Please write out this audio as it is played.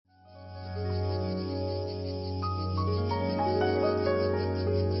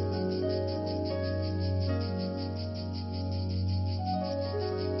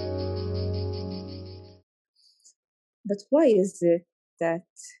But why is it that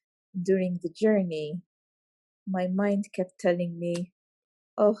during the journey, my mind kept telling me,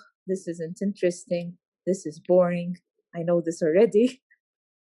 oh, this isn't interesting. This is boring. I know this already.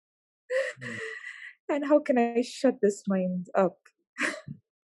 Mm. And how can I shut this mind up?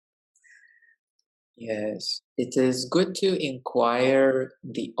 Yes, it is good to inquire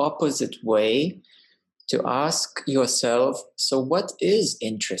the opposite way, to ask yourself, so what is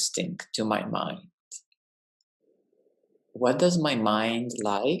interesting to my mind? What does my mind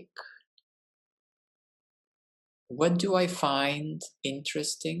like? What do I find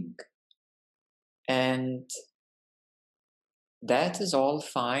interesting? And that is all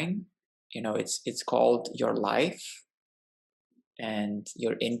fine. You know, it's called your life and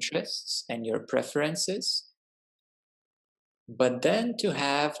your interests and your preferences. But then to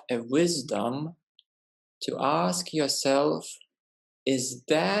have a wisdom to ask yourself, is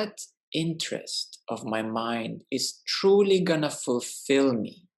that interest of my mind is truly gonna fulfill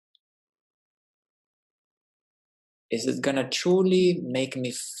me? Is it gonna truly make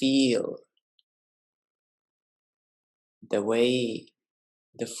me feel the way,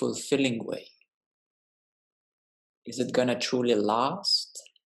 the fulfilling way? Is it gonna truly last?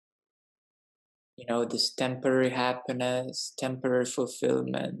 You know, this temporary happiness, temporary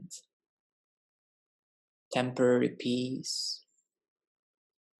fulfillment, temporary peace.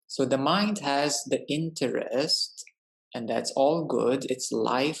 So the mind has the interest, and that's all good. It's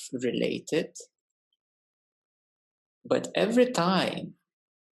life related. But every time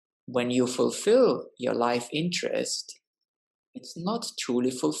when you fulfill your life interest, it's not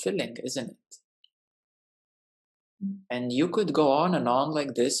truly fulfilling, isn't it? And you could go on and on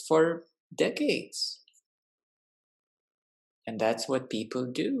like this for decades. And that's what people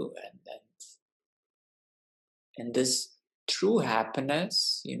do. And this true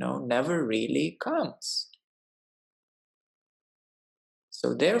happiness, you know, never really comes.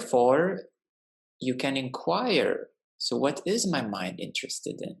 So therefore, you can inquire, so what is my mind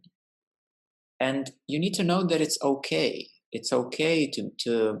interested in? And you need to know that it's okay. It's okay to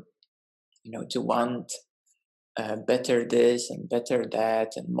you know, to want better this and better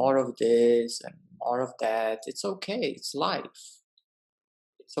that and more of this and more of that. It's okay. It's life.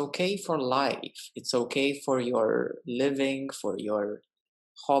 It's okay for life. It's okay for your living, for your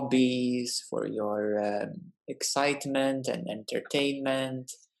hobbies, for your excitement and entertainment.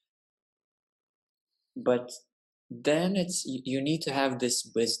 But then you need to have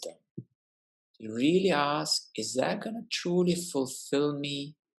this wisdom. You really ask, is that going to truly fulfill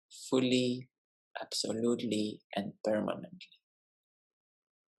me fully, absolutely, and permanently?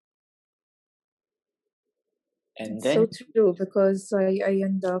 And It's then, so true because I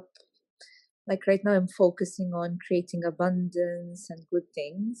end up, like right now, I'm focusing on creating abundance and good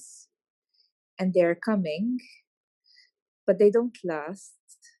things, and they're coming, but they don't last,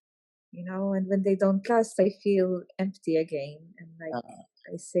 and when they don't last, I feel empty again. And like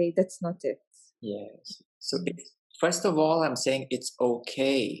I say, that's not it. yes. So first of all, I'm saying it's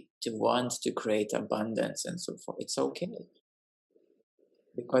okay to want to create abundance and so forth. It's okay.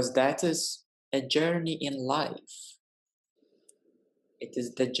 Because that is a journey in life. It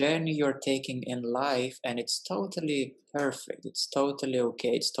is the journey you're taking in life, and it's totally perfect. It's totally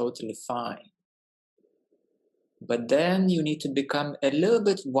okay. It's totally fine. But then you need to become a little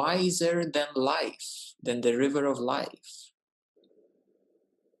bit wiser than life, than the river of life.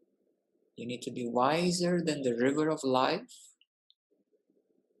 You need to be wiser than the river of life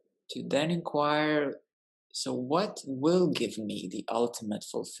to then inquire, so what will give me the ultimate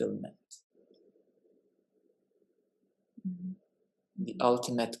fulfillment? The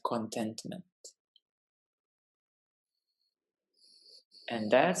ultimate contentment? And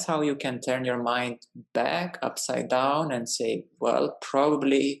that's how you can turn your mind back upside down and say, well,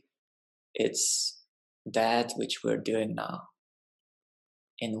 probably it's that which we're doing now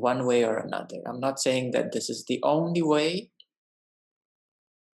in one way or another. I'm not saying that this is the only way,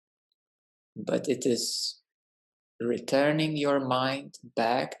 but it is returning your mind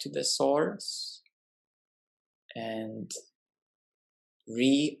back to the source and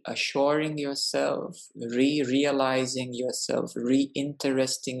reassuring yourself, realizing yourself,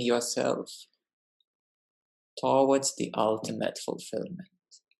 reinteresting yourself towards the ultimate fulfillment.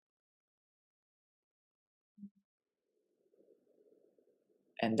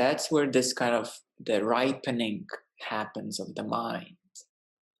 And that's where this kind of the ripening happens of the mind.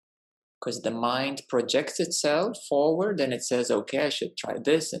 Because the mind projects itself forward and it says, okay, I should try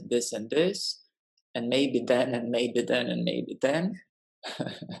this and this and this, and maybe then, and maybe then, and maybe then.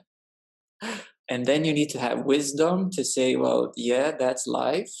 And then you need to have wisdom to say, well, yeah, that's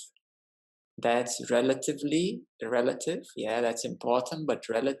life. that's relatively relative. Yeah, that's important, but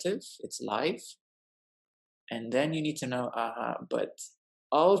relative. It's life. And then you need to know, but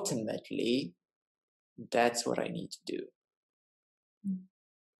ultimately, that's what I need to do.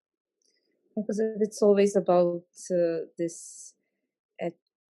 Because if it's always about this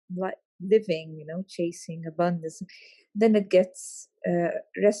living, chasing abundance, then it gets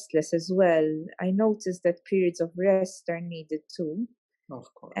restless as well. I noticed that periods of rest are needed too. Of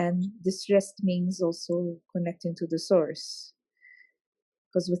course. And this rest means also connecting to the source.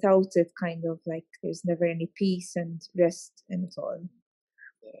 Because without it, kind of like there's never any peace and rest in it all.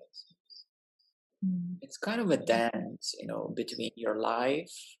 Yes. Mm. It's kind of a dance, between your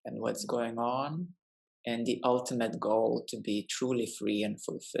life and what's going on and the ultimate goal to be truly free and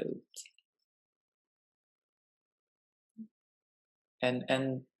fulfilled. And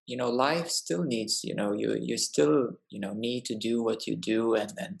life still needs, you still, need to do what you do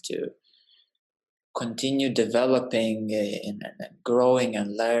and then to continue developing and growing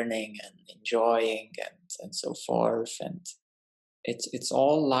and learning and enjoying and so forth. And it's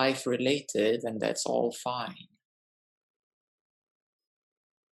all life related, and that's all fine.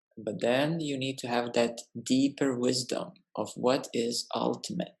 But then you need to have that deeper wisdom of what is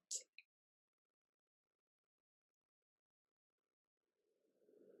ultimate.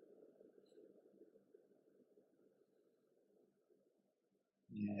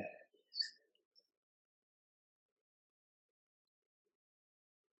 Yeah.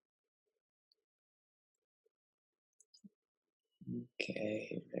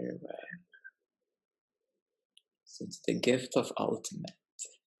 Okay, very well. So it's the gift of ultimate.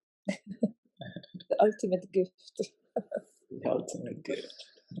 The ultimate gift. The ultimate gift.